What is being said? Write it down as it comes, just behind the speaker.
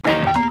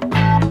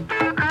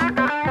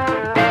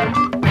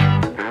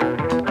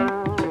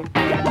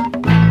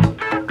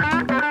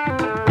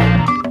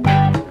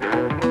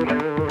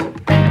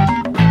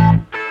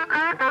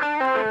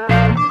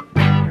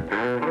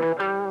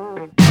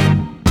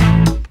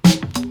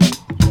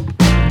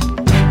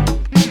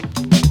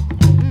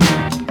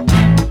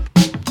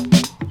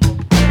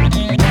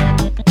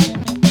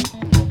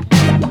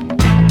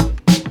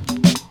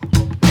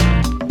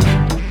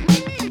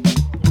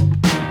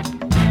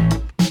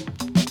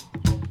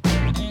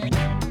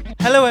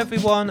Hello,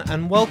 everyone,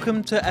 and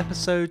welcome to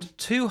episode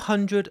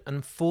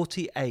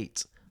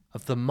 248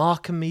 of the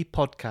Mark and Me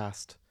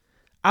podcast.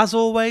 As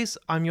always,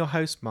 I'm your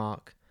host,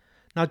 Mark.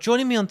 Now,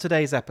 joining me on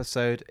today's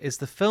episode is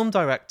the film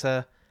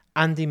director,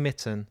 Andy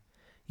Mitten.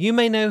 You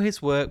may know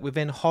his work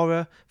within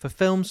horror for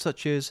films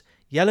such as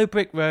Yellow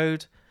Brick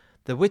Road,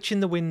 The Witch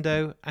in the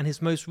Window, and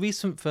his most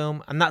recent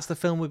film, and that's the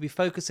film we'll be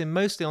focusing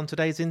mostly on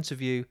today's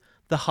interview,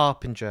 The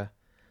Harbinger.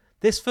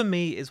 This for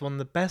me is one of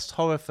the best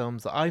horror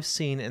films that I've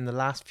seen in the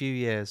last few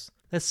years.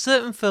 There's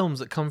certain films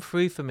that come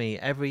through for me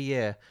every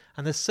year,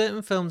 and there's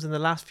certain films in the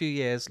last few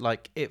years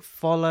like It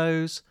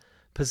Follows,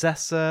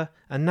 Possessor,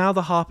 and now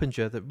The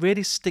Harbinger that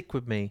really stick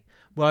with me,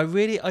 where I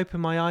really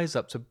open my eyes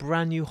up to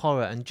brand new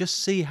horror and just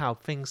see how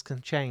things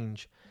can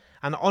change.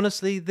 And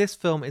honestly, this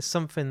film is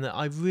something that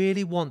I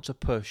really want to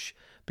push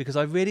because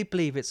I really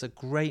believe it's a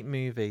great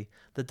movie.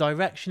 The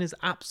direction is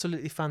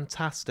absolutely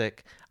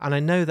fantastic, and I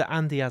know that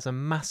Andy has a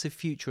massive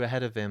future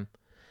ahead of him.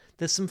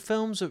 There's some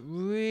films that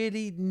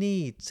really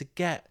need to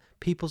get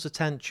people's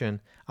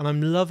attention, and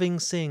I'm loving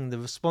seeing the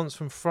response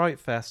from Fright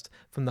Fest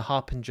from The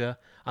Harbinger,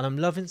 and I'm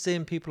loving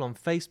seeing people on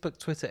Facebook,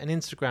 Twitter and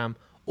Instagram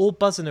all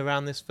buzzing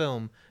around this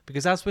film,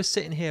 because as we're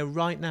sitting here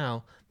right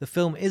now, the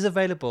film is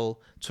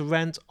available to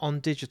rent on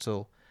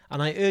digital,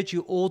 and I urge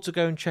you all to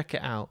go and check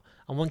it out.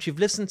 And once you've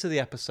listened to the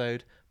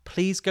episode,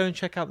 please go and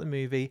check out the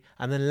movie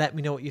and then let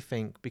me know what you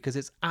think, because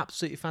it's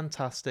absolutely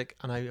fantastic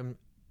and I am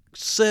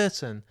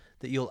certain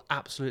that you'll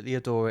absolutely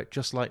adore it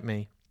just like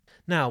me.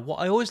 Now, what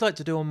I always like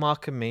to do on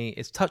Mark and Me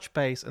is touch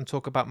base and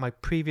talk about my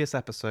previous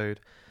episode.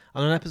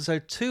 And on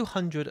episode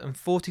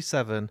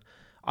 247,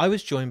 I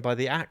was joined by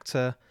the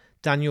actor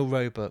Daniel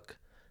Roebuck,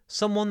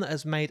 someone that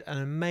has made an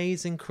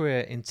amazing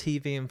career in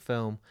TV and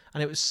film,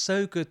 and it was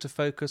so good to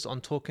focus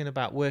on talking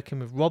about working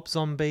with Rob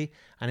Zombie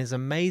and his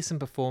amazing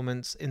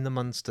performance in The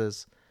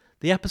Munsters.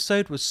 The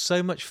episode was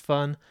so much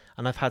fun,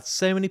 and I've had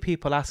so many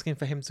people asking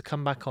for him to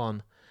come back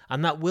on,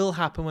 and that will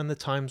happen when the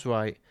time's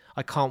right.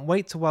 I can't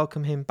wait to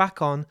welcome him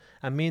back on,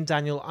 and me and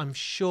Daniel, I'm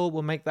sure,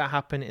 will make that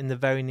happen in the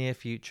very near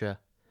future.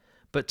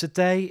 But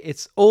today,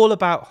 it's all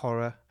about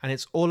horror, and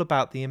it's all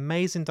about the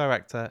amazing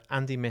director,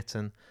 Andy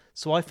Mitten.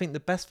 So I think the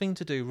best thing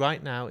to do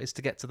right now is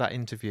to get to that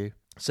interview.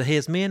 So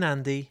here's me and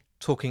Andy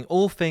talking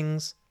all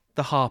things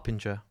The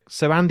Harbinger.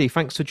 So Andy,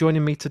 thanks for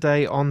joining me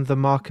today on the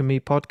Mark and Me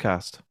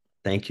podcast.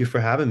 Thank you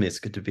for having me. It's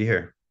good to be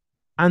here.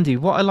 Andy,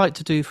 what I like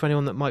to do for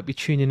anyone that might be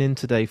tuning in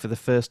today for the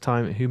first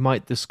time who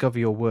might discover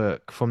your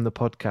work from the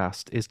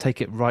podcast is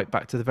take it right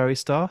back to the very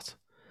start.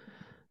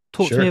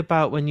 Talk to me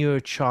about when you were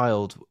a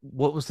child.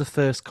 What was the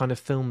first kind of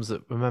films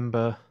that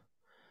remember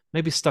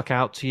maybe stuck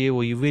out to you,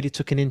 or you really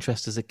took an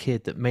interest as a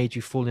kid that made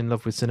you fall in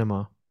love with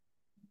cinema?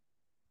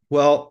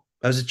 Well,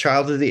 I was a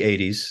child of the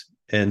 80s.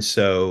 And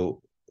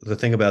so the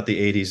thing about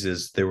the 80s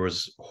is there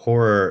was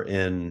horror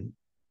in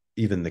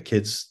even the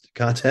kids'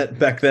 content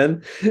back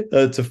then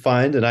to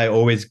find. And I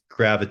always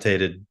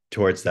gravitated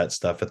towards that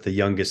stuff at the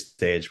youngest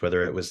stage,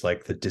 whether it was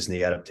like the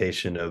Disney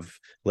adaptation of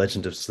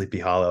Legend of Sleepy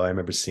Hollow. I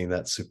remember seeing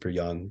that super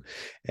young.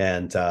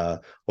 And,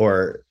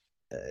 or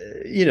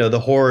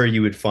the horror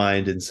you would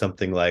find in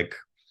something like,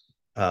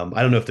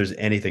 I don't know if there's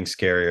anything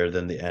scarier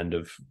than the end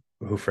of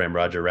Who Framed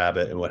Roger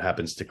Rabbit and what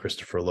happens to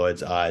Christopher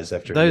Lloyd's eyes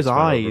after those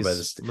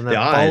eyes, the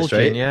eyes, bulging,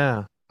 right?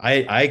 Yeah.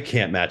 I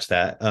can't match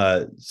that.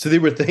 So they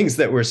were things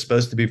that were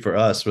supposed to be for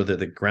us, whether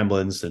the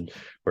Gremlins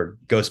or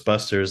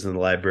Ghostbusters and the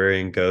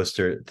Librarian Ghost,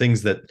 or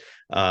things that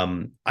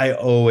I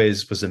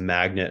always was a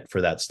magnet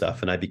for that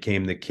stuff. And I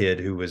became the kid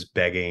who was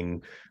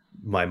begging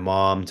my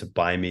mom to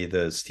buy me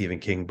the Stephen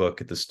King book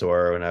at the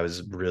store when I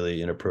was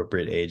really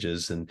inappropriate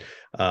ages. And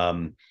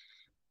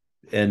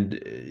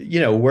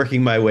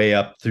working my way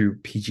up through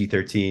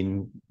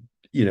PG-13,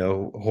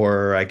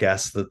 horror. I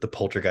guess that the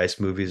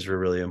Poltergeist movies were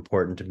really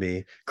important to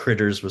me.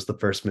 Critters was the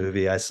first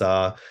movie I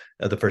saw,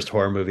 the first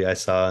horror movie I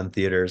saw in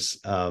theaters.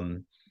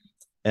 And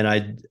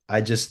I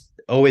just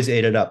always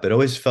ate it up. It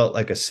always felt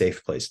like a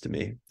safe place to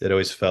me. It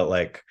always felt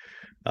like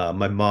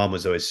my mom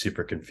was always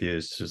super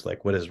confused. She was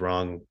like, what is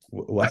wrong?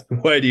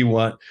 Why do you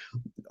want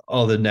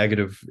all the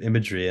negative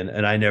imagery?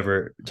 And I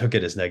never took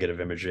it as negative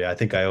imagery. I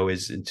think I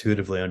always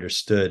intuitively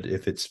understood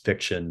if it's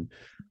fiction,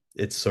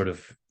 it's sort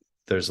of,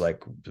 there's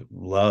like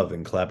love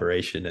and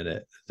collaboration in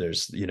it.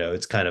 There's,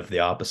 it's kind of the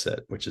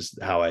opposite, which is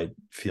how I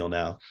feel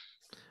now.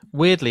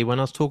 Weirdly, when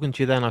I was talking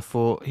to you then, I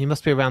thought he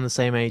must be around the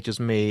same age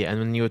as me. And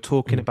when you were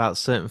talking about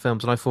certain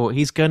films, and I thought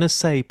he's going to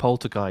say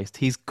Poltergeist.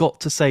 He's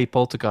got to say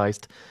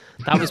Poltergeist.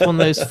 That was one of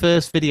those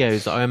first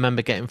videos that I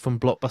remember getting from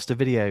Blockbuster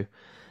Video.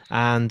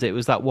 And it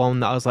was that one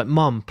that I was like,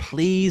 Mum,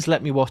 please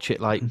let me watch it.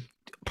 Like,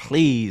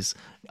 please.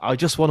 I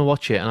just want to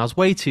watch it. And I was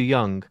way too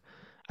young.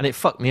 And it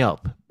fucked me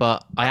up,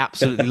 but I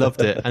absolutely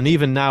loved it. And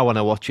even now when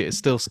I watch it, it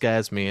still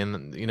scares me.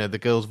 And, the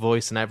girl's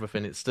voice and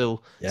everything, it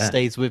still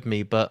stays with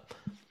me. But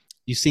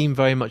you seem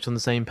very much on the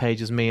same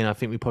page as me, and I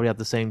think we probably had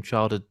the same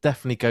childhood.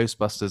 Definitely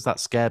Ghostbusters. That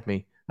scared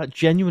me. That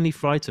genuinely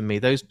frightened me.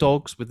 Those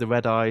dogs with the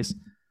red eyes.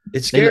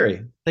 It's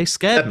scary. They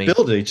scared me.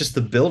 Building, just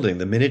the building,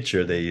 the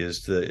miniature they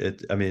used.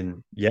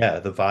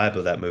 The vibe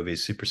of that movie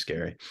is super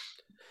scary.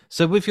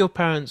 So with your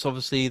parents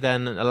obviously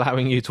then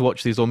allowing you to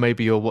watch these, or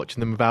maybe you're watching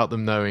them without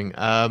them knowing,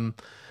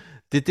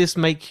 did this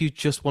make you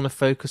just want to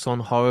focus on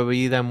horror? Were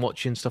you then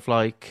watching stuff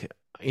like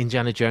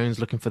Indiana Jones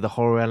looking for the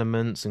horror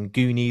elements and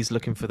Goonies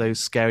looking for those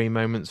scary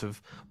moments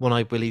of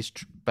One-Eyed Willie's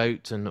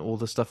boat and all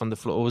the stuff on the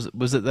floor? Or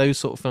was it those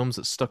sort of films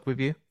that stuck with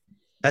you?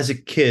 As a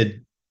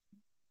kid,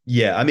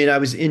 yeah, I mean, I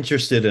was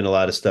interested in a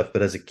lot of stuff,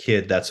 but as a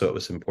kid, that's what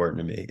was important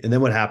to me. And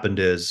then what happened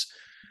is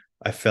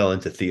I fell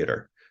into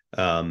theater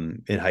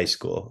in high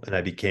school, and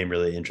I became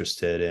really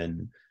interested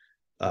in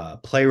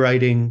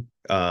playwriting,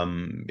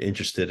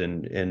 interested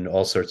in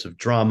all sorts of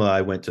drama.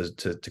 I went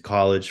to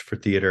college for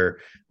theater.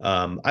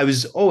 I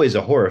was always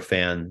a horror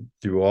fan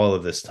through all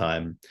of this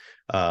time,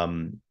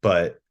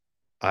 but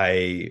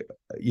I,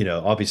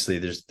 obviously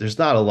there's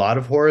not a lot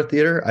of horror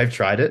theater. I've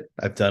tried it.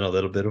 I've done a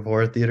little bit of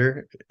horror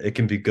theater. It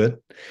can be good,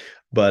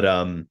 but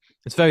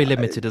It's very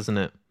limited, isn't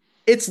it?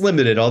 it's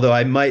limited. Although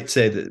I might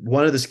say that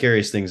one of the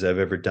scariest things I've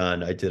ever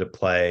done, I did a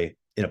play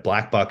in a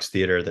black box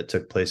theater that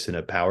took place in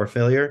a power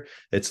failure.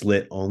 It's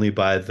lit only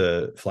by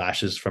the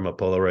flashes from a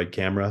Polaroid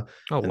camera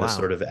Oh, and the wow.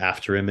 sort of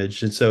after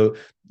image. And so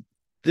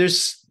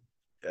there's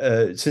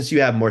since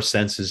you have more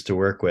senses to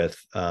work with,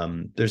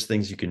 there's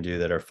things you can do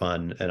that are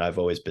fun, and I've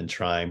always been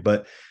trying.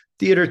 But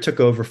theater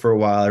took over for a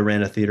while. I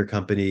ran a theater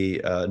company,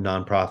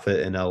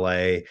 nonprofit in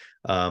LA,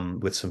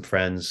 with some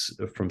friends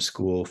from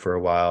school for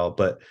a while.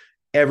 But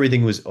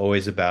everything was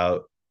always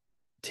about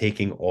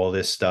taking all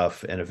this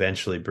stuff and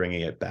eventually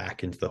bringing it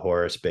back into the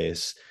horror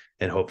space,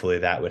 and hopefully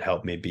that would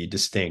help me be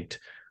distinct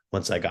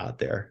once I got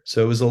there.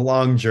 So it was a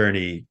long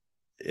journey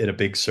in a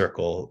big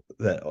circle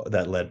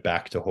that led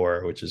back to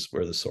horror, which is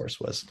where the source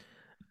was.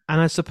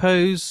 And I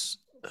suppose,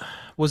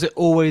 was it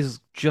always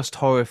just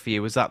horror for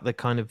you? Was that the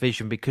kind of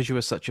vision because you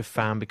were such a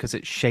fan, because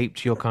it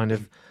shaped your kind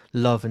of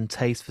love and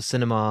taste for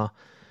cinema?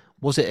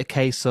 Was it a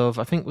case of,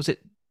 I think, was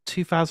it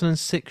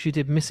 2006 you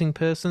did Missing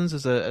Persons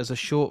as a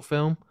short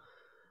film?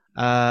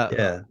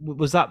 Yeah.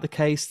 Was that the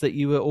case that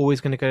you were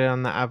always going to go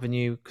down that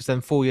avenue? Because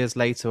then 4 years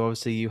later,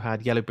 obviously, you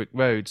had Yellow Brick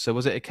Road. So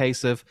was it a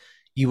case of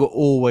you were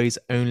always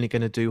only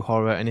going to do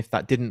horror, and if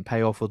that didn't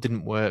pay off or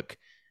didn't work,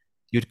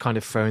 you'd kind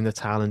of throw in the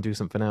towel and do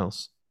something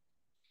else?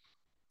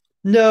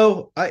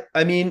 No,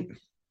 I mean,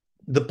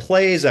 the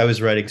plays I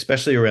was writing,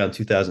 especially around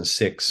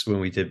 2006 when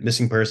we did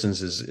Missing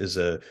Persons, is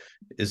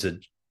a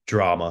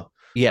drama,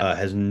 Yeah.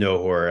 has no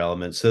horror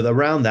elements. So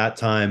around that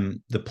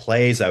time, the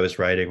plays I was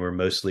writing were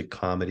mostly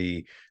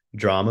comedy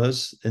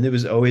dramas, and there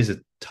was always a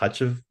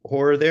touch of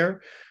horror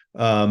there.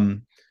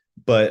 Um,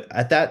 but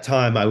at that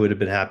time, I would have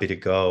been happy to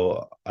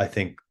go, I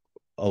think,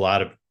 a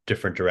lot of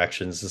different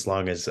directions as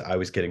long as I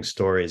was getting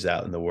stories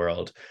out in the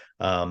world.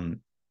 And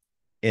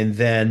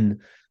then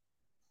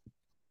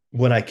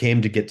when I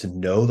came to get to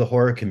know the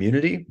horror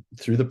community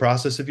through the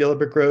process of Yellow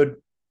Brick Road,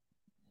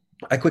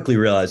 I quickly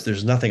realized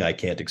there's nothing I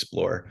can't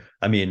explore.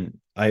 I mean,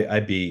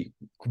 I'd be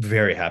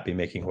very happy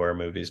making horror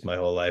movies my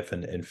whole life,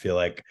 and feel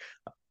like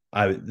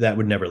that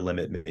would never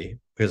limit me,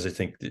 because I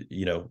think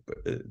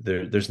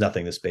that, there's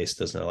nothing the space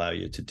doesn't allow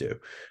you to do.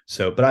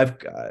 So,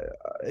 but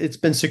it's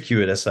been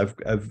circuitous.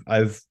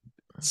 I've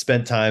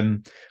spent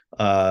time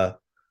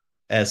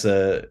as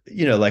a,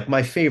 like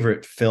my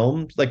favorite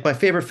film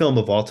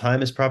of all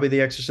time is probably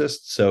The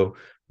Exorcist. So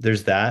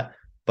there's that.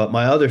 But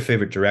my other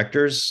favorite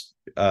directors,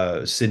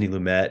 Sidney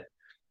Lumet,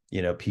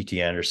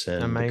 P.T. Anderson,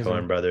 the Coen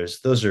Amazing. brothers,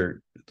 those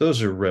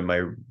are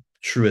my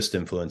truest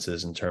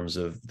influences in terms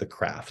of the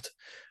craft.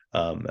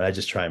 And I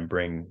just try and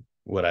bring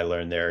what I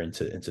learned there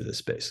into this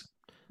space.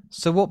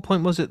 So, what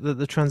point was it that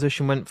the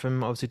transition went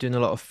from obviously doing a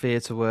lot of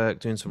theatre work,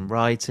 doing some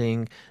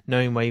writing,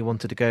 knowing where you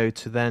wanted to go,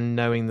 to then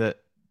knowing that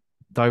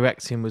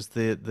directing was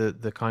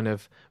the kind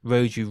of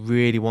road you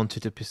really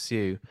wanted to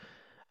pursue?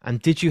 And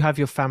did you have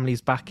your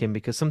family's backing?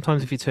 Because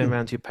sometimes if you turn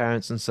around to your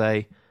parents and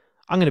say,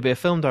 I'm going to be a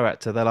film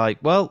director, they're like,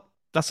 well,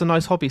 that's a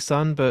nice hobby,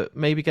 son, but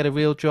maybe get a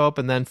real job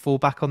and then fall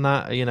back on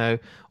that.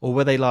 Or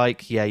were they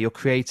like, yeah, you're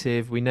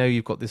creative. We know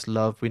you've got this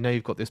love. We know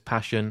you've got this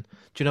passion.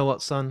 Do you know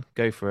what, son?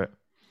 Go for it.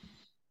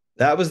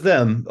 That was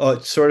them,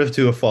 sort of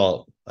to a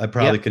fault. I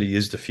probably Yep. could have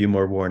used a few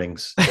more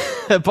warnings.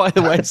 By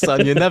the way,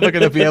 son, you're never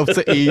going to be able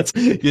to eat.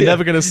 You're Yeah.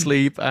 never going to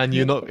sleep, and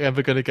you're not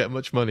ever going to get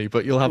much money,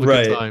 but you'll have a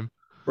good Right. time.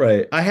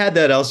 Right. I had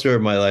that elsewhere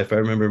in my life. I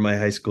remember my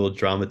high school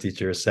drama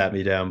teacher sat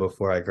me down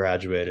before I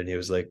graduated, and he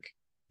was like,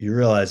 "You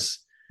realize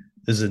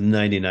there's a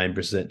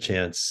 99%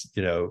 chance,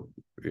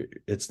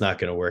 it's not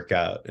going to work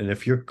out. And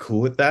if you're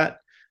cool with that,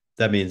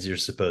 that means you're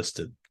supposed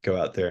to go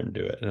out there and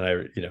do it." And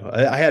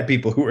I had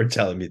people who were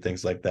telling me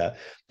things like that,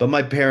 but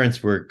my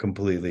parents were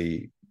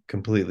completely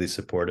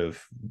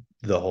supportive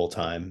the whole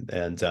time.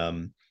 And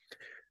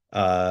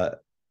uh,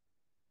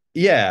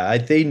 yeah,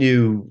 they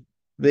knew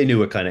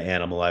what kind of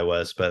animal I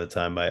was by the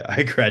time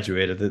I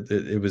graduated.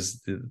 It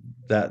was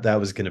that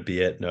was going to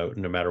be it, no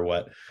matter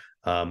what.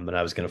 And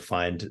I was going to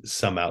find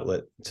some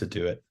outlet to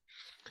do it.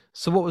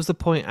 So, what was the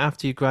point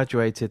after you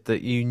graduated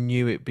that you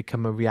knew it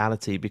become a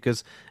reality?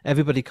 Because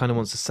everybody kind of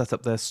wants to set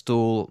up their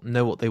stall,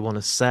 know what they want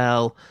to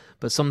sell,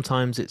 but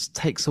sometimes it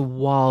takes a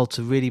while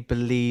to really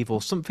believe,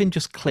 or something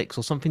just clicks,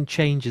 or something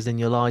changes in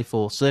your life,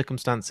 or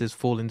circumstances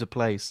fall into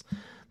place,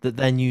 that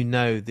then you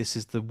know this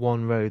is the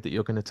one road that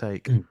you're going to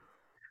take.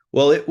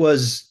 Well, it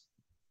was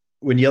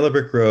when Yellow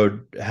Brick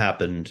Road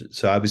happened.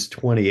 So I was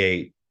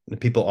 28. And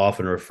people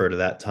often refer to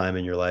that time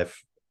in your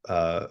life.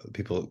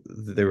 People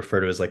they refer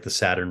to it as like the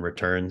Saturn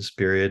returns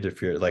period,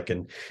 if you're like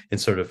in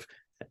sort of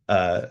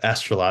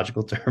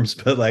astrological terms.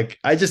 But like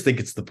I just think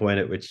it's the point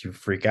at which you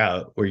freak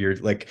out, where you're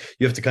like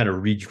you have to kind of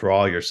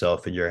redraw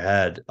yourself in your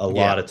head a Yeah.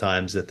 lot of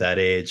times at that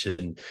age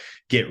and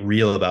get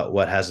real about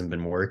what hasn't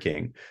been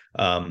working.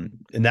 And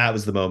that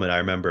was the moment. I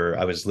remember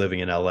I was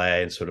living in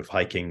LA and sort of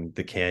hiking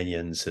the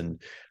canyons,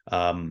 and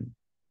um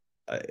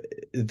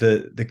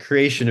the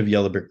creation of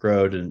Yellow Brick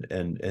Road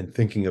and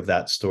thinking of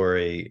that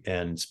story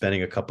and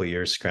spending a couple of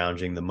years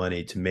scrounging the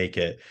money to make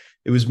it,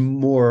 it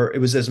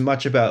was as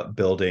much about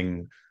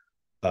building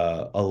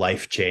a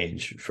life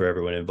change for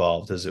everyone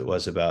involved as it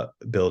was about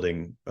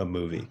building a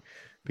movie.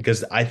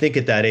 Because I think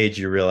at that age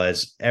you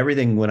realize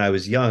everything. When I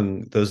was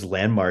young, those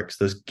landmarks,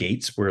 those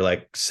gates were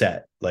like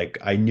set. Like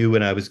I knew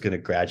when I was going to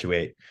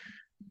graduate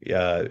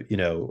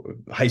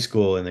high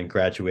school and then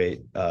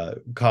graduate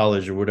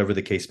college or whatever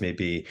the case may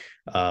be.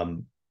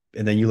 And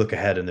then you look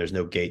ahead and there's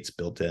no gates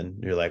built in.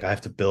 You're like, I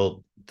have to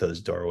build those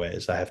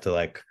doorways. I have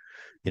to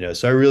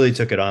so I really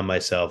took it on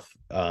myself.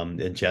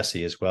 And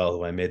Jesse as well,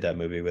 who I made that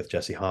movie with,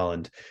 Jesse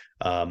Holland.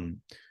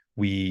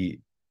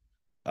 We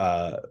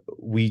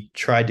we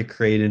tried to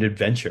create an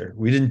adventure.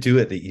 We didn't do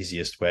it the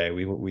easiest way.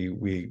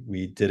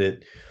 We did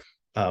it.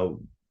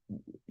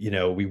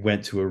 We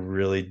went to a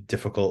really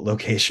difficult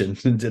location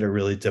and did a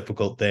really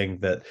difficult thing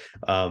that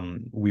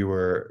we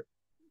were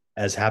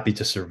as happy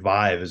to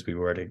survive as we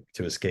were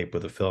to escape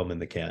with a film in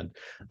the can.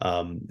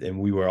 And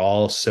we were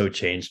all so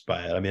changed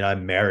by it. I mean,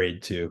 I'm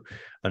married to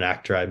an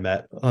actor I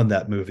met on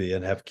that movie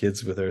and have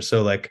kids with her.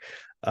 So like,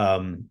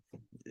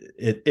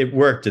 it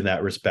worked in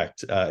that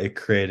respect. It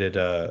created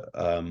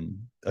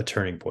a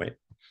turning point.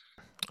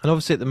 And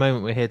obviously, at the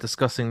moment, we're here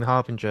discussing The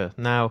Harbinger.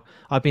 Now,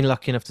 I've been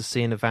lucky enough to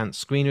see an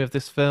advanced screener of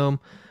this film,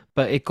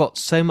 but it got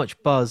so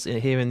much buzz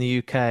here in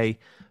the UK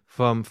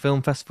from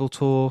film festival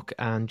talk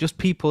and just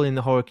people in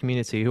the horror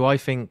community who I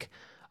think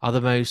are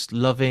the most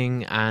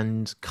loving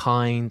and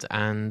kind,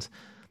 and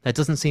there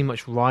doesn't seem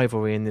much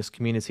rivalry in this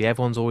community.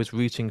 Everyone's always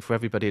rooting for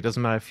everybody. It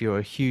doesn't matter if you're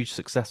a huge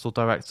successful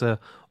director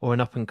or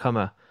an up and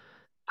comer.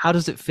 How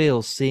does it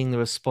feel seeing the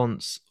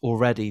response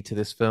already to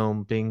this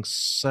film being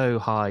so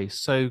high,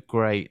 so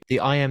great? The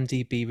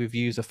IMDb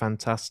reviews are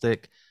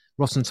fantastic.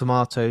 Rotten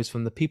Tomatoes,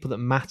 from the people that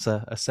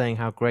matter, are saying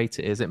how great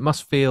it is. It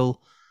must feel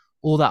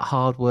all that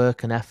hard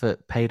work and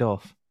effort paid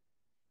off.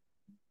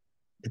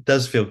 It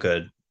does feel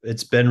good.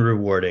 It's been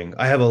rewarding.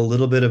 I have a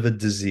little bit of a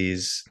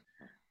disease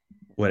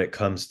when it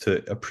comes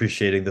to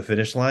appreciating the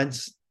finish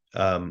lines.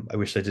 I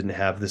wish I didn't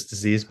have this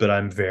disease, but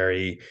I'm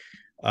very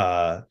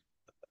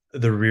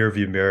the rear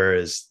view mirror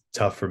is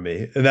tough for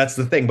me. And that's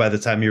the thing. By the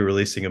time you're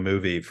releasing a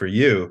movie for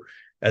you,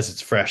 as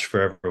it's fresh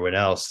for everyone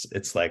else,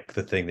 it's like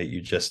the thing that you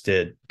just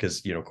did,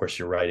 because, of course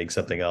you're writing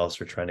something else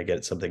or trying to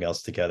get something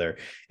else together.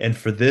 And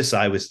for this,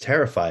 I was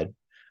terrified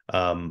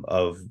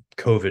of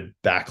COVID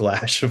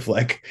backlash of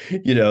like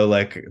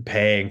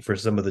paying for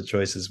some of the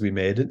choices we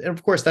made. And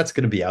of course that's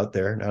going to be out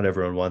there. Not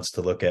everyone wants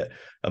to look at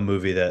a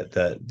movie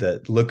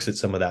that looks at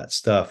some of that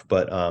stuff,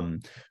 but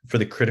for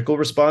the critical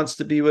response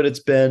to be what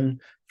it's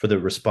been, for the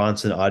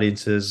response in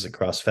audiences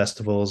across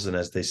festivals and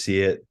as they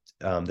see it,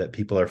 that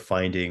people are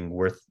finding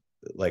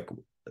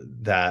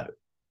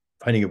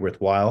finding it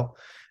worthwhile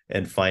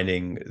and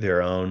finding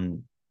their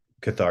own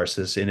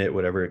catharsis in it,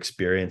 whatever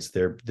experience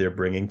they're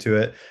bringing to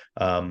it.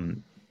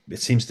 It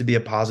seems to be a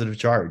positive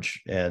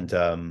charge, and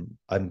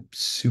I'm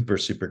super,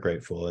 super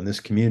grateful. And this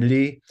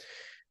community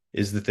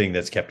is the thing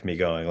that's kept me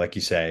going. Like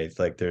you say,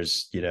 like there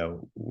is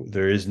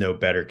no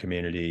better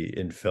community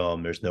in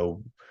film. There's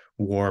no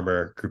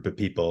warmer group of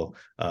people,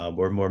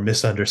 or more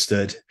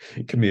misunderstood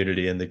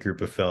community in the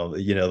group of film.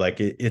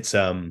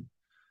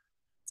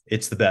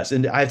 It's the best.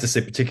 And I have to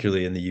say,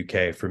 particularly in the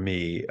UK, for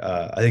me,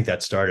 I think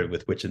that started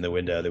with Witch in the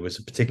Window. There was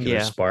a particular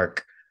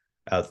spark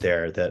out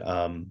there that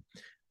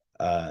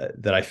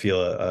I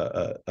feel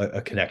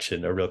a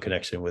connection, a real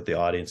connection with the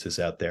audiences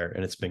out there.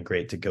 And it's been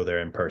great to go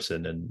there in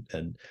person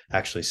and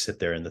actually sit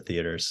there in the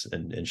theaters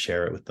and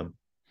share it with them.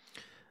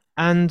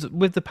 And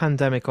with the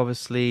pandemic,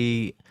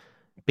 obviously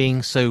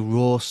being so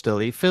raw still,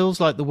 it feels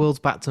like the world's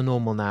back to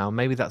normal now.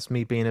 Maybe that's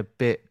me being a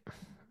bit,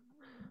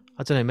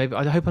 I don't know, maybe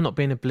I hope I'm not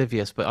being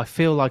oblivious, but I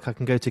feel like I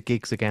can go to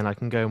gigs again. I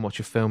can go and watch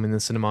a film in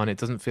the cinema and it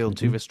doesn't feel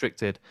too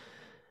restricted.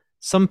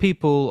 Some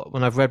people,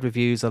 when I've read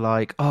reviews, are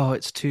like, oh,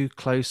 it's too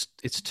close,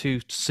 it's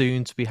too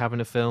soon to be having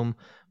a film.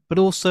 But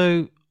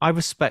also, I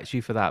respect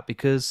you for that,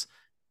 because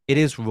it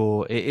is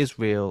raw, it is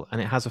real, and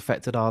it has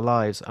affected our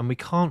lives. And we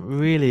can't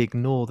really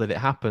ignore that it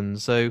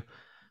happens. So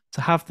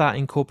to have that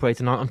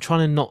incorporated, and I'm trying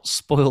to not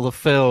spoil the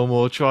film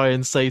or try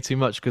and say too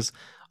much, because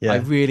I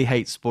really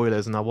hate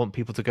spoilers and I want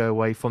people to go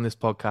away from this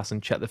podcast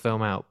and check the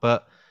film out.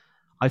 But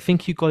I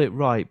think you got it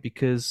right,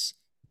 because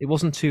it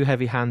wasn't too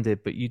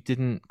heavy-handed, but you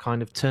didn't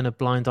kind of turn a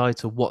blind eye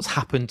to what's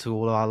happened to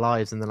all our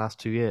lives in the last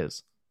 2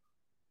 years.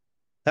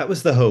 That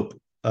was the hope.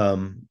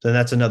 And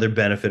that's another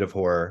benefit of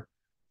horror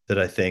that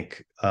I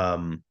think,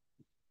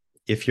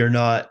 if you're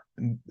not,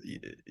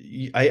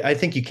 I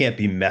think you can't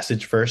be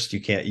message first.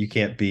 You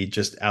can't be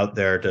just out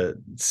there to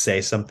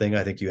say something.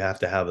 I think you have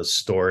to have a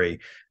story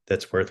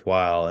that's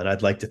worthwhile. And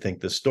I'd like to think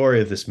the story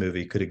of this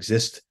movie could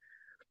exist,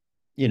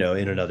 in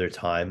another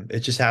time. It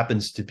just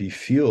happens to be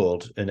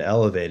fueled and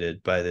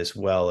elevated by this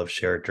well of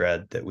shared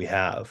dread that we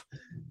have.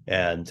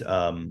 And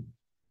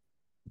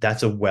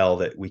that's a well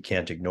that we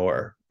can't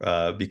ignore,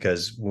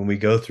 because when we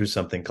go through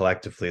something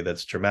collectively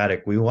that's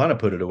traumatic, we want to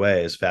put it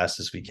away as fast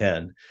as we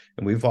can.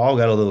 And we've all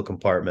got a little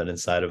compartment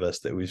inside of us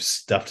that we've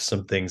stuffed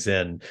some things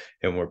in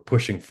and we're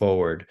pushing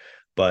forward.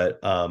 But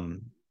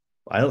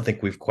I don't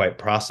think we've quite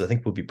processed. I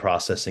think we'll be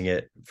processing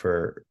it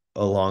for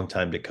a long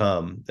time to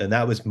come. And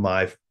that was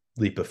my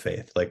leap of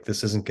faith. Like,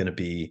 this isn't going to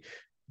be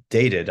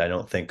dated. I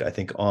don't think. I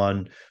think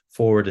on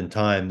forward in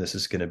time, this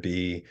is going to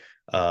be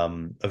a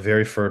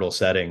very fertile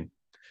setting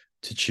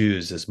to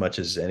choose, as much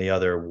as any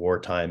other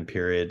wartime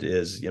period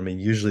is. I mean,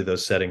 usually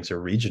those settings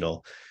are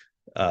regional,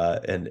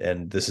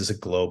 and this is a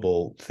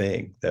global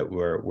thing that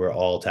we're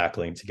all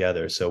tackling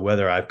together. So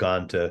whether I've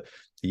gone to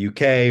the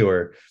UK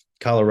or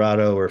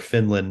Colorado or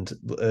Finland,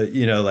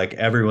 like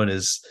everyone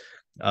has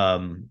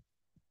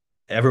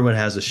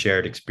a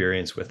shared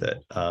experience with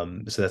it.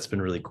 So that's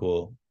been really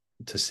cool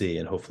to see,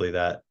 and hopefully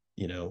that,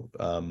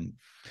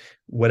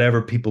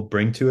 whatever people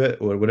bring to it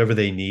or whatever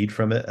they need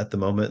from it at the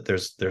moment,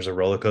 there's a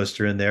roller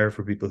coaster in there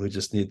for people who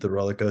just need the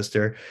roller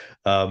coaster.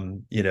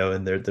 And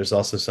there's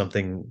also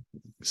something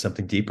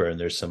deeper, and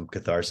there's some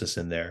catharsis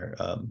in there,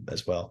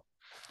 as well.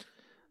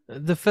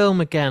 The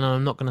film, again,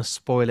 I'm not going to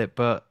spoil it,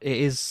 but it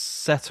is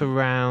set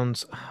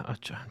around. I'm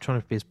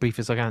trying to be as brief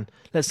as I can.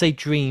 Let's say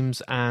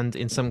dreams, and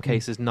in some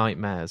cases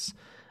nightmares,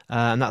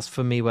 and that's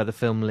for me where the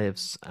film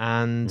lives.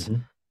 And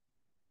Mhm.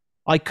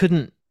 I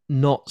couldn't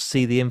not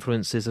see the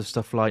influences of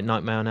stuff like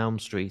Nightmare on Elm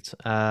Street,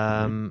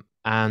 and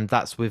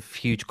that's with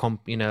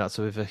that's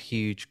with a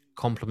huge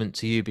compliment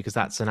to you, because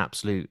that's an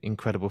absolute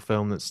incredible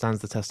film that stands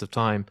the test of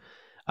time.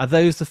 Are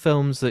those the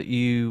films that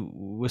you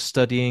were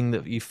studying,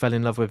 that you fell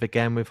in love with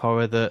again with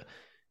horror, that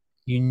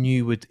you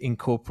knew would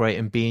incorporate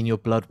and be in your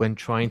blood when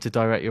trying to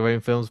direct your own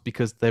films,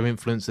 because their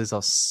influences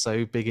are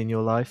so big in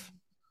your life?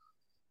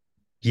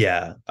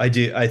 Yeah, I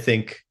do. I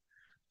think,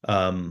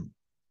 um,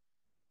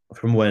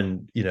 from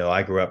when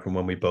I grew up, from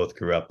when we both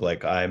grew up,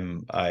 like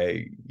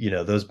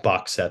those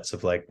box sets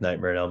of like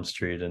Nightmare on Elm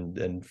Street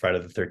and Friday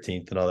the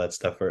 13th and all that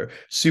stuff are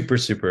super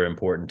super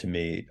important to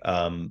me.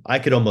 I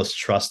could almost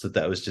trust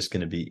that was just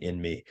going to be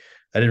in me.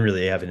 I didn't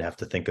really even have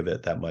to think of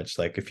it that much.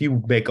 Like, if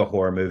you make a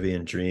horror movie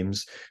in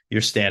dreams, you're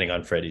standing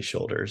on Freddy's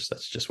shoulders.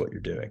 That's just what you're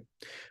doing.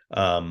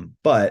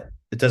 But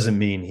it doesn't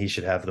mean he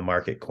should have the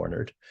market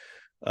cornered.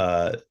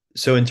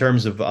 So in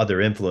terms of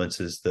other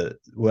influences,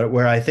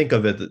 where I think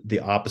of it, the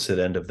opposite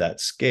end of that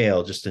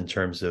scale, just in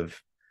terms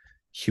of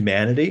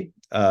humanity,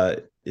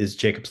 is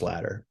Jacob's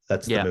Ladder.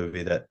 That's the Yeah.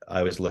 movie that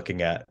I was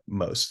looking at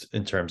most,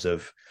 in terms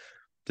of,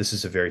 this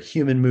is a very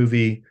human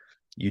movie.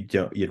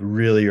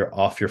 You're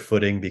off your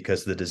footing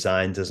because the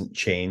design doesn't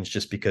change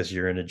just because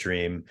you're in a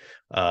dream.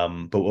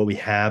 But what we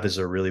have is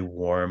a really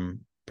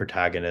warm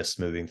protagonist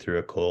moving through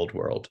a cold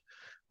world.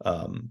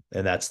 And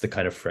that's the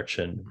kind of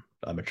friction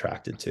I'm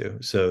attracted to.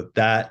 So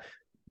that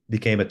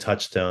became a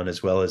touchstone,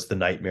 as well as the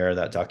Nightmare,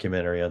 that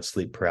documentary on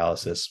sleep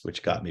paralysis,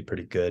 which got me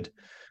pretty good.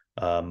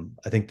 I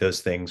think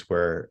those things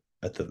were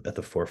at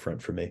the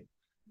forefront for me.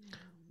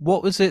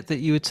 What was it that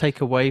you would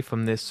take away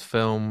from this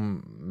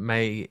film?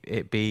 May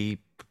it be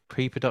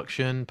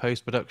pre-production,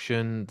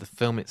 post-production, the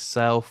film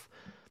itself,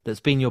 that's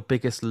been your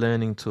biggest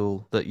learning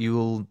tool that you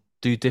will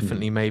do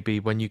differently maybe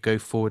when you go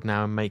forward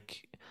now and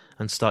make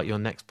and start your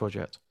next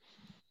project?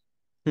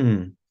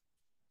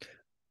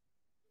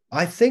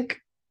 I think,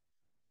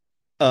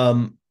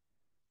 um,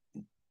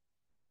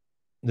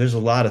 there's a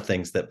lot of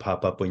things that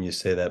pop up when you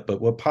say that, but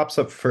what pops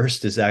up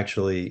first is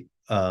actually,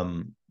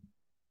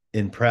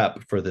 in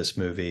prep for this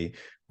movie,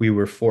 we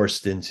were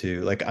forced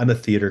into, like, I'm a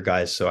theater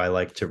guy, so I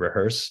like to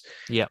rehearse.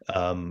 Yeah.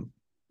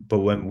 But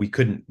when we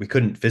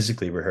couldn't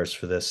physically rehearse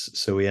for this,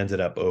 so we ended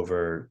up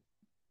over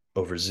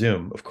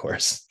Zoom, of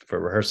course, for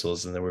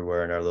rehearsals, and then we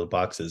were in our little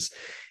boxes.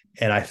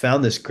 And I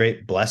found this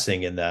great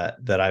blessing in that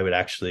I would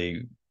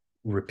actually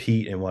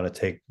repeat and want to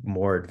take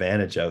more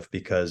advantage of,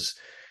 because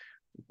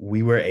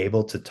we were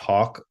able to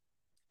talk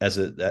as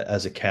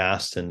a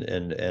cast,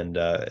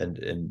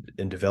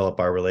 and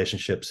develop our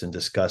relationships and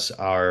discuss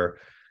our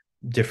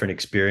different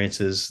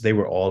experiences. They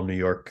were all New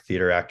York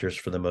theater actors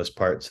for the most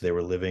part, so they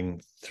were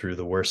living through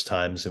the worst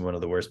times in one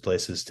of the worst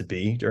places to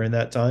be during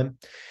that time.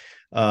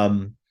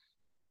 And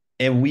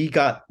we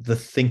got the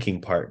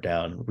thinking part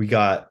down. We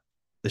got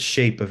the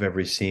shape of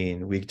every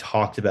scene. We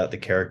talked about the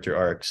character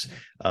arcs.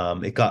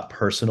 It got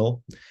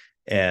personal.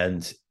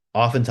 And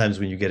oftentimes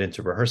when you get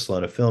into rehearsal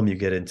on a film, you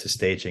get into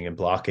staging and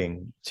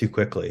blocking too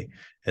quickly.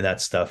 And that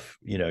stuff,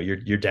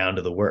 you're down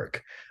to the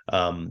work.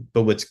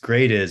 But what's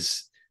great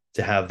is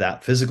to have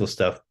that physical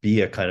stuff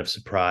be a kind of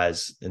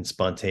surprise and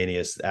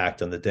spontaneous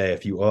act on the day.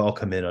 If you all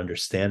come in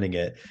understanding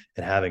it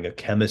and having a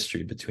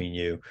chemistry between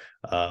you,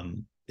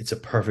 it's a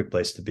perfect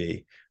place to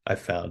be, I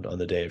found, on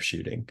the day of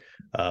shooting.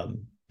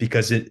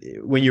 Because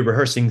when you're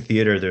rehearsing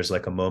theater, there's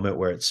like a moment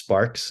where it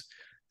sparks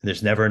and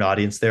there's never an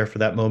audience there for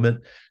that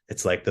moment.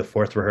 It's like the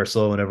fourth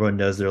rehearsal when everyone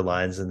knows their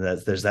lines and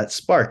there's that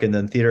spark. And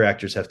then theater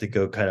actors have to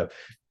go kind of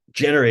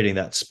generating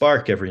that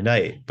spark every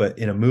night. But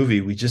in a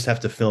movie, we just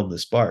have to film the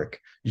spark.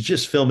 You're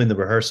just filming the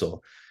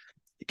rehearsal,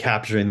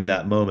 capturing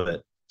that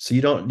moment. So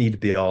you don't need to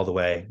be all the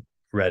way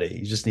ready.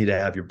 You just need to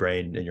have your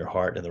brain and your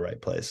heart in the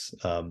right place.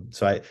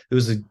 It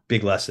was a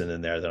big lesson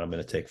in there that I'm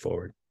going to take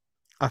forward.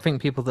 I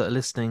think people that are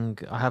listening,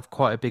 I have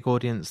quite a big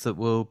audience that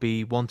will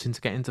be wanting to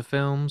get into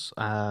films,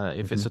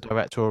 if it's a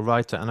director or a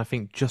writer. And I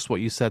think just what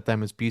you said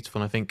then was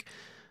beautiful. And I think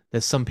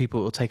there's some people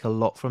who will take a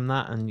lot from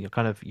that and you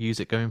kind of use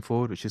it going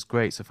forward, which is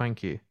great. So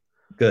thank you.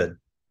 Good.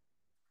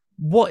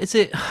 What is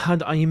it?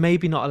 And you may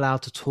be not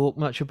allowed to talk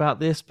much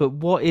about this, but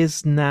what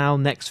is now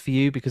next for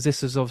you? Because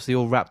this is obviously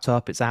all wrapped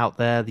up. It's out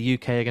there. The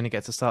UK are going to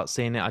get to start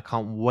seeing it. I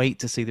can't wait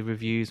to see the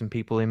reviews and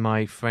people in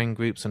my friend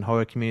groups and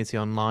horror community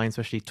online,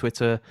 especially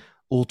Twitter,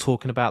 all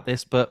talking about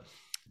this. But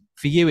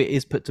for you, it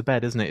is put to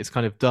bed, isn't it? It's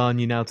kind of done.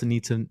 You now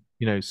need to,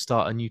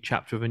 start a new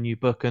chapter of a new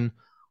book. And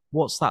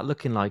what's that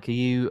looking like? Are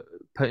you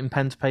putting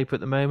pen to paper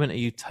at the moment? Are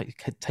you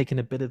taking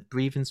a bit of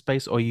breathing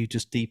space, or are you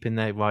just deep in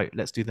there? Right,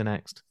 let's do the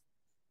next.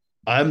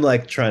 I'm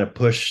like trying to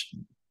push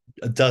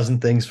a dozen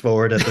things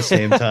forward at the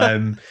same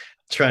time,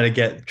 trying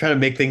to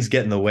make things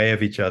get in the way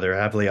of each other.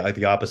 Have like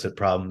the opposite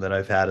problem that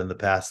I've had in the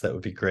past. That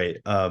would be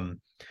great.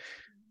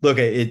 Look,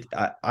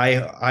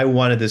 I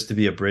wanted this to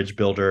be a bridge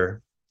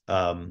builder.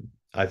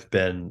 I've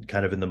been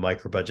kind of in the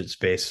micro budget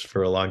space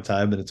for a long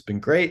time, and it's been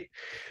great.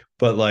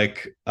 But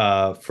like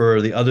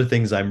for the other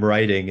things I'm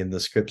writing and the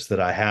scripts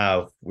that I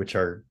have, which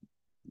are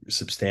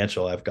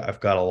substantial, I've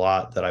got a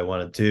lot that I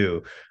want to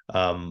do.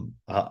 I'm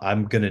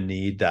going to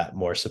need that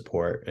more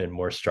support and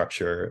more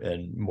structure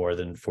and more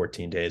than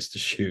 14 days to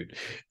shoot.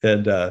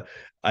 And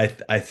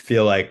I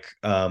feel like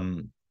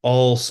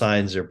all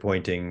signs are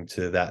pointing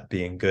to that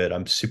being good.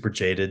 I'm super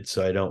jaded,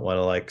 so I don't want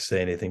to like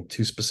say anything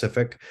too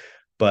specific,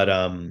 but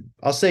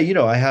I'll say,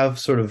 I have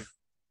sort of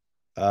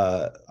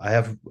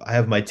I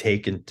have my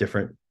take in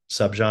different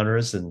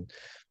subgenres, and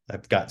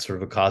I've got sort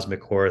of a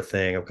cosmic horror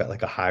thing. I've got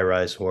like a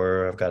high-rise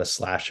horror. I've got a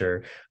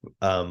slasher.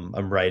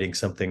 I'm writing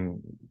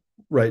something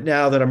right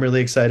now that I'm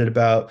really excited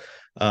about.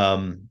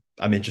 I'm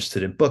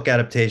interested in book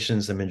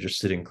adaptations. I'm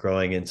interested in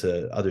growing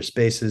into other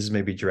spaces,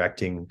 maybe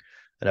directing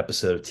an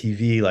episode of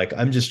TV. Like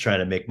I'm just trying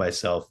to make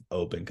myself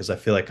open because I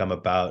feel like I'm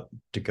about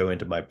to go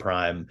into my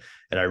prime,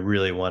 and I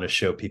really want to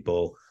show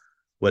people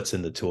what's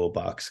in the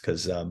toolbox.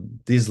 Because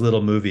these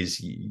little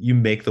movies, you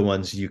make the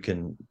ones you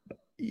can,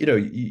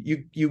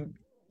 when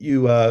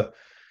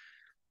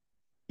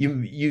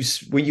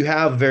you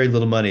have very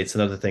little money, it's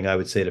another thing I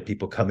would say to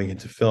people coming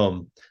into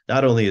film.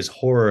 Not only is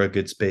horror a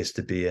good space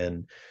to be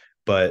in,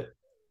 but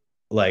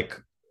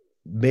like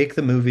make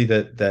the movie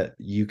that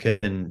you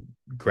can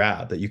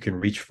grab, that you can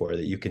reach for,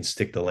 that you can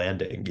stick the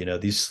landing.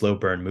 These slow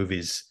burn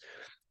movies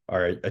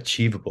are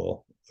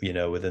achievable,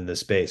 within the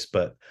space.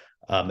 But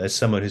as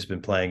someone who's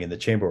been playing in the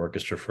chamber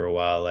orchestra for a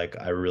while, like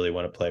I really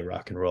want to play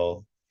rock and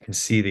roll. I can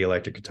see the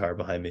electric guitar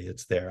behind me.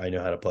 It's there. I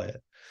know how to play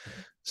it.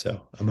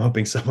 So I'm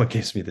hoping someone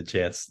gives me the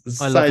chance. The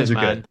signs are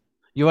good.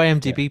 Your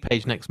IMDb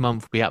page next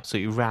month will be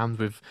absolutely rammed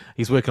with,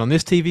 he's working on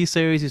this TV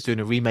series, he's doing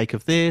a remake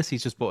of this,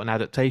 he's just bought an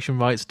adaptation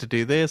rights to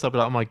do this. I'll be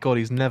like, oh my God,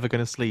 he's never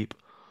going to sleep.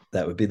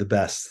 That would be the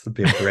best. It'd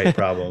be a great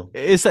problem.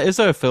 Is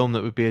there a film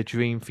that would be a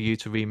dream for you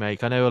to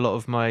remake? I know a lot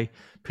of my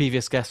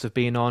previous guests have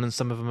been on, and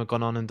some of them have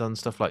gone on and done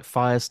stuff like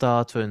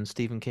Firestarter and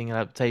Stephen King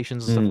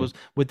adaptations and stuff.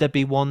 Would there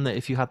be one that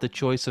if you had the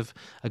choice of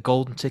a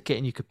golden ticket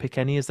and you could pick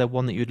any, is there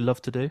one that you'd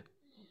love to do?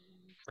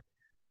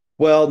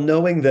 Well,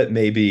 knowing that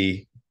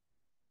maybe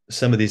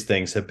some of these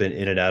things have been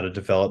in and out of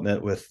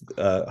development with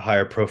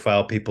higher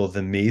profile people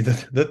than me,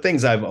 the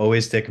things I've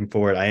always taken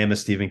forward, I am a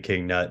Stephen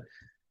King nut.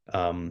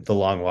 The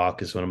Long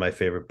Walk is one of my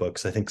favorite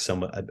books. I think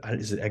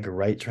is it Edgar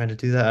Wright trying to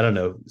do that? I don't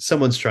know.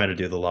 Someone's trying to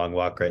do The Long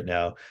Walk right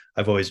now.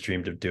 I've always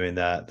dreamed of doing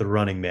that. The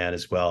Running Man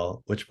as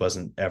well, which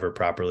wasn't ever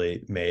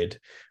properly made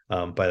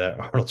by that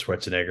Arnold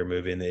Schwarzenegger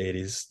movie in the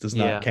 80s, does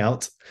not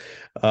count.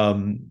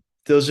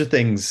 Those are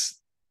things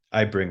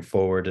I bring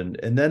forward.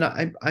 And then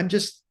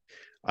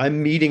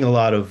I'm meeting a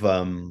lot of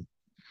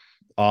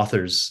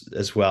authors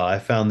as well. I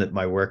found that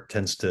my work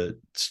tends to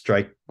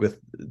strike with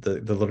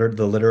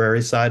the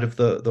literary side of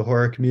the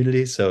horror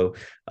community. So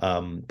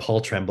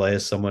Paul Tremblay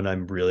is someone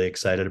I'm really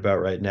excited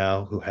about right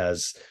now, who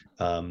has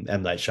M.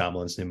 Night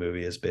Shyamalan's new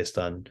movie is based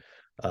on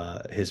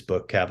his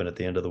book Cabin at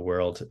the End of the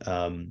World.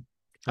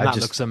 That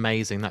looks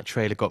amazing. That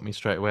trailer got me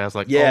straight away. I was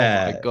like, oh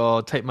my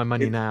God, take my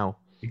money now.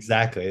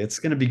 Exactly. It's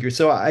going to be great.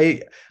 So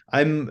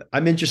I'm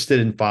interested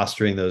in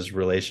fostering those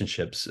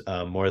relationships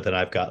more than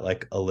I've got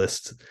like a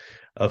list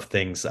of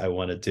things I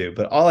want to do.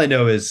 But all I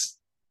know is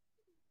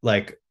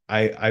like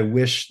I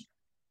wish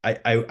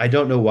I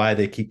don't know why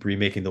they keep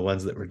remaking the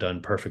ones that were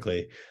done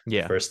perfectly the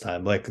Yeah. first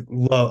time. Like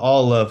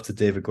all love to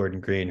David Gordon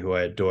Green, who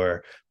I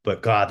adore,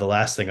 but God, the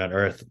last thing on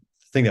earth, the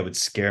thing that would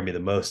scare me the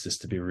most is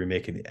to be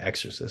remaking The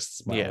Exorcist.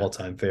 It's my Yeah.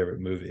 all-time favorite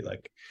movie.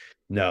 Like,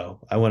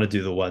 no, I want to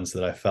do the ones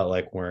that I felt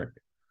like weren't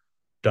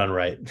done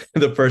right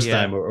the first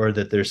Yeah. time, or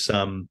that there's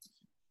some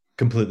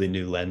completely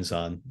new lens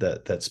on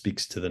that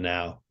speaks to the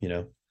now, you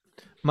know.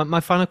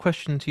 My final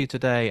question to you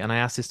today, and I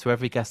ask this to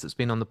every guest that's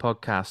been on the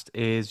podcast,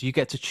 is you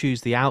get to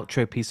choose the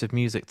outro piece of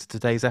music to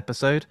today's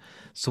episode.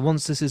 So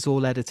once this is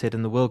all edited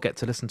and the world get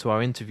to listen to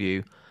our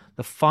interview,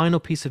 the final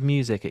piece of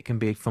music, it can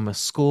be from a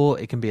score,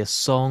 it can be a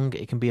song,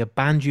 it can be a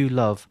band you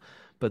love,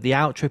 but the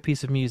outro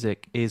piece of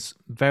music is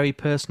very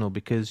personal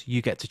because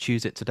you get to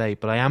choose it today.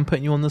 But I am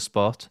putting you on the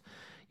spot.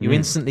 You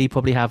instantly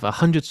probably have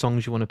 100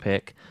 songs you want to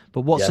pick,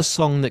 but what's a Yes,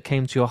 song that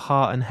came to your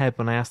heart and head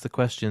when I asked the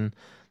question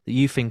that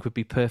you think would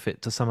be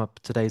perfect to sum up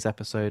today's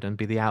episode and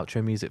be the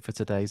outro music for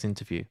today's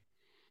interview?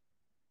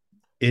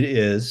 it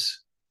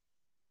is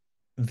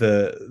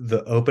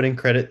the opening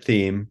credit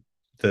theme,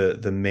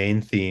 the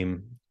main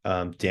theme,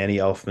 Danny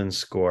Elfman's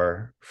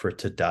score for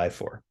To Die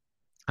For.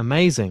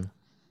 Amazing.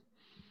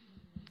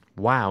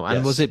 Wow.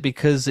 And was Yes, it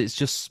because it's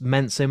just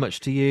meant so much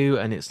to you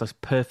and it's like a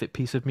perfect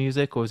piece of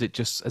music, or is it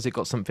just, has it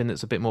got something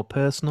that's a bit more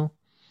personal?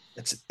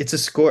 it's a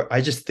score.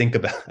 I think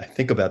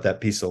about that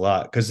piece a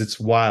lot because it's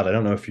wild. I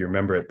don't know if you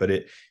remember it, but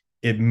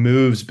it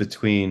moves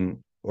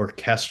between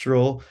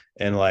orchestral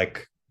and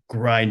like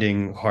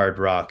grinding hard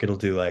rock. It'll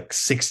do like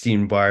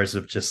 16 bars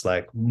of just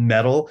like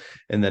metal,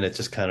 and then it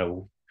just kind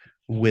of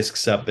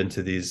whisks up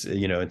into these,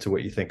 you know, into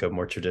what you think of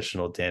more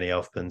traditional Danny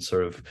Elfman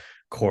sort of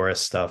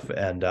chorus stuff.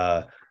 And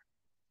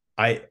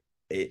I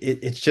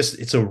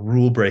it's a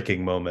rule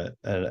breaking moment,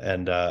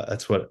 and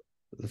that's what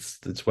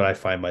I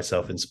find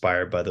myself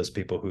inspired by, those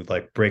people who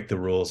like break the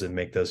rules and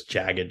make those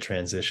jagged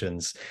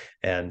transitions.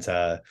 And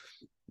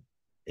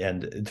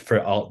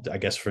for all, I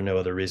guess for no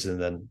other reason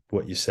than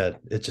what you said,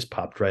 it just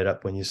popped right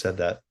up when you said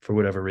that. For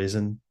whatever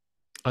reason,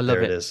 I love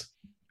there it it. is.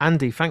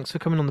 Andy, thanks for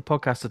coming on the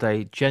podcast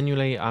today.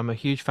 Genuinely, I'm a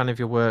huge fan of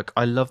your work.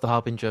 I love The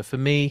Harbinger. For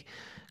me,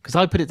 because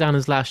I put it down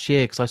as last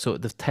year because I saw it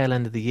at the tail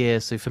end of the year.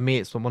 So for me,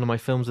 it's one of my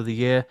films of the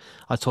year.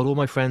 I told all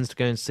my friends to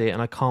go and see it,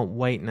 and I can't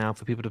wait now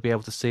for people to be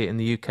able to see it in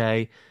the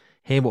UK,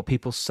 hear what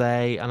people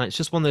say. And it's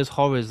just one of those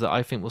horrors that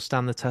I think will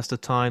stand the test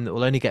of time, that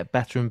will only get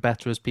better and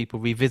better as people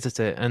revisit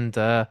it. And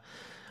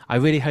I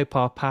really hope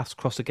our paths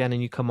cross again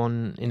and you come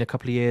on in a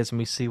couple of years and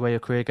we see where your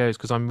career goes,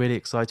 because I'm really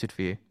excited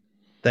for you.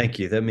 Thank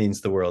you. That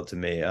means the world to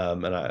me.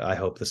 And I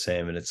hope the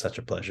same. And it's such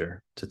a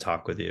pleasure to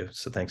talk with you.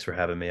 So thanks for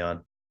having me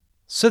on.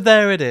 So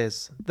there it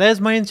is. There's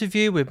my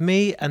interview with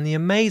me and the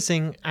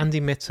amazing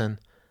Andy Mitten,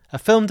 a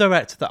film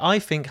director that I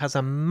think has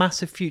a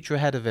massive future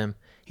ahead of him.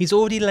 He's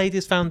already laid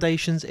his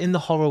foundations in the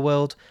horror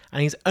world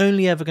and he's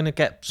only ever going to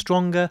get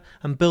stronger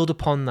and build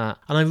upon that.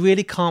 And I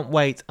really can't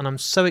wait, and I'm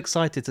so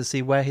excited to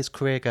see where his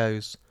career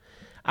goes.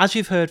 As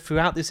you've heard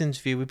throughout this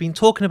interview, we've been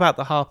talking about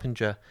The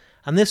Harbinger,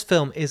 and this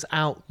film is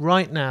out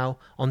right now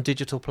on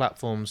digital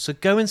platforms. So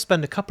go and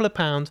spend a couple of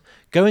pounds,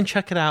 go and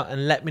check it out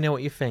and let me know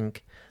what you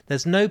think.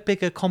 There's no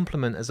bigger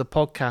compliment as a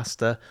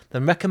podcaster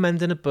than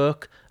recommending a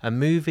book, a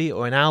movie,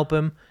 or an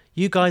album.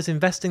 You guys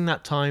investing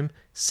that time,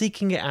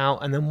 seeking it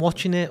out, and then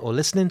watching it or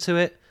listening to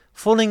it,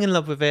 falling in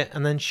love with it,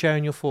 and then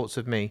sharing your thoughts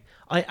with me.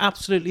 I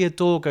absolutely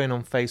adore going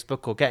on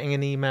Facebook or getting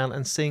an email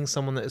and seeing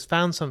someone that has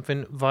found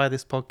something via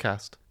this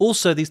podcast.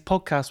 Also, these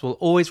podcasts will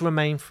always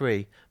remain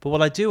free, but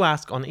what I do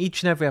ask on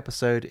each and every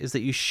episode is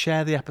that you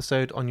share the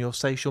episode on your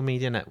social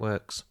media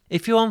networks.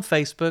 If you're on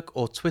Facebook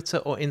or Twitter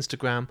or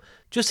Instagram,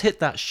 just hit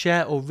that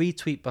share or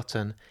retweet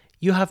button.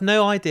 You have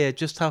no idea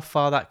just how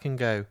far that can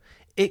go.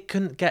 It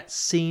can get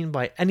seen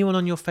by anyone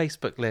on your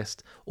Facebook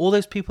list, all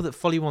those people that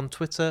follow you on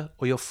Twitter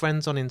or your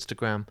friends on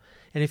Instagram.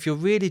 And if you're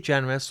really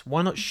generous,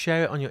 why not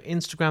share it on your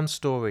Instagram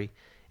story?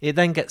 It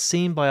then gets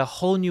seen by a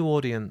whole new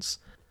audience.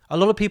 A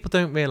lot of people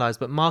don't realise,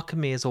 but Mark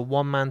and Me is a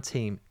one-man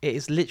team. It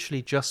is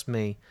literally just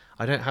me.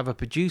 I don't have a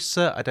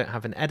producer, I don't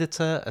have an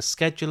editor, a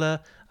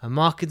scheduler, a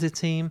marketing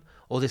team,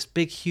 or this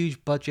big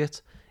huge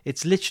budget.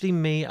 It's literally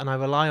me, and I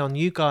rely on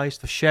you guys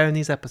for sharing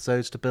these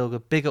episodes to build a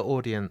bigger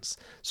audience,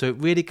 so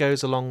it really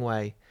goes a long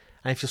way.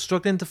 And if you're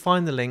struggling to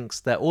find the links,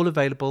 they're all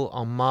available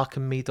on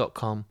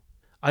markandme.com.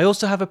 I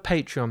also have a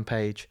Patreon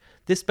page.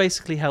 This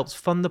basically helps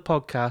fund the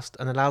podcast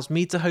and allows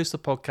me to host the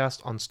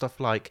podcast on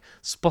stuff like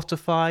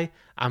Spotify,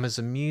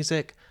 Amazon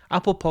Music,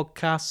 Apple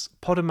Podcasts,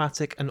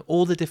 Podomatic, and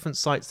all the different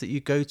sites that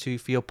you go to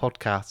for your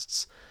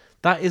podcasts.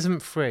 That isn't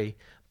free,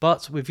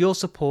 but with your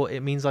support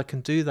it means I can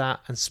do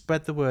that and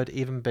spread the word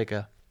even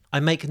bigger. I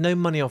make no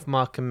money off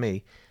Mark and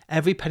Me.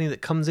 Every penny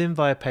that comes in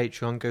via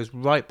Patreon goes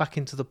right back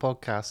into the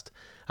podcast,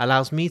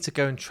 allows me to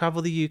go and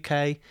travel the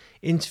UK,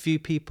 interview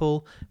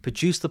people,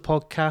 produce the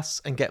podcasts,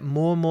 and get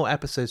more and more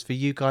episodes for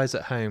you guys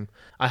at home.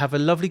 I have a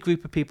lovely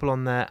group of people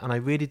on there, and I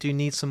really do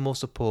need some more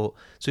support.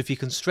 So if you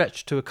can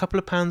stretch to a couple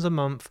of pounds a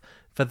month,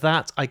 for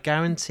that I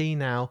guarantee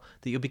now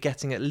that you'll be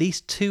getting at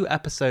least 2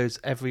 episodes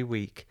every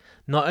week.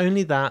 Not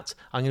only that,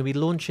 I'm going to be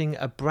launching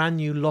a brand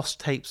new Lost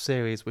Tapes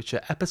series, which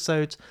are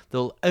episodes that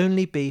will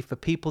only be for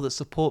people that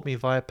support me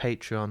via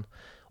Patreon.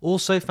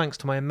 Also, thanks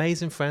to my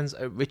amazing friends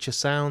at Richer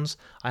Sounds,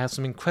 I have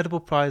some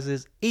incredible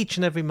prizes each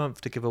and every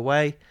month to give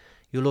away.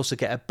 You'll also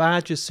get a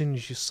badge as soon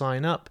as you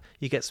sign up,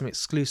 you get some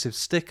exclusive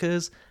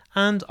stickers,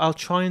 and I'll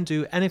try and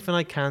do anything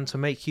I can to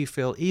make you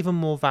feel even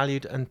more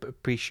valued and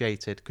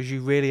appreciated, because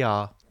you really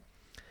are.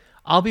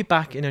 I'll be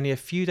back in only a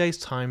few days'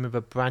 time with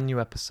a brand new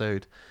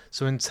episode.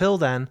 So until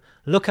then,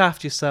 look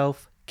after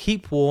yourself,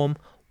 keep warm,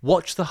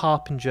 watch The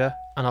Harbinger,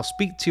 and I'll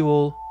speak to you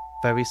all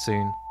very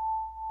soon.